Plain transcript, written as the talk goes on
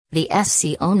The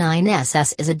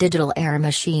SC09SS is a digital air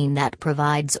machine that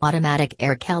provides automatic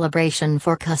air calibration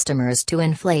for customers to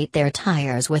inflate their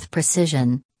tires with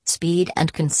precision, speed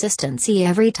and consistency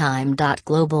every time.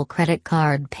 Global credit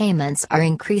card payments are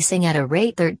increasing at a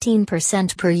rate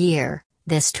 13% per year.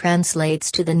 This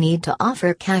translates to the need to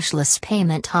offer cashless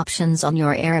payment options on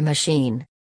your air machine.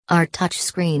 Our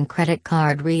touchscreen credit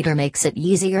card reader makes it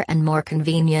easier and more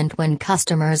convenient when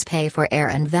customers pay for air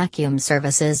and vacuum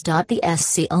services. The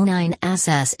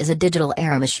SC09SS is a digital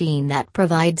air machine that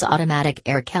provides automatic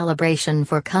air calibration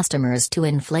for customers to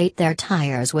inflate their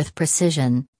tires with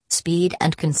precision, speed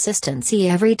and consistency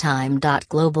every time.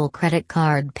 Global credit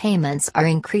card payments are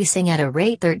increasing at a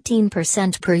rate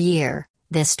 13% per year.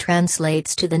 This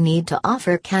translates to the need to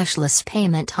offer cashless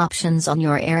payment options on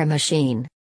your air machine.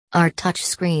 Our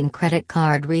touchscreen credit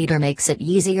card reader makes it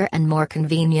easier and more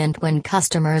convenient when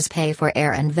customers pay for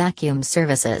air and vacuum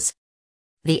services.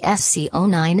 The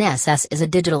SC09SS is a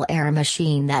digital air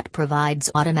machine that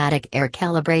provides automatic air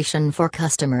calibration for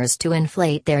customers to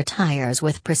inflate their tires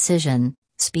with precision,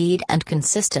 speed and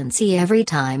consistency every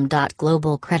time.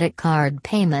 Global credit card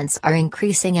payments are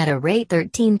increasing at a rate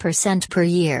 13% per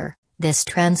year. This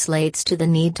translates to the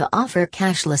need to offer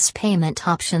cashless payment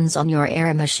options on your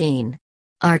air machine.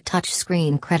 Our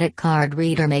touchscreen credit card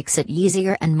reader makes it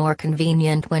easier and more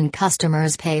convenient when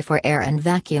customers pay for air and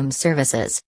vacuum services.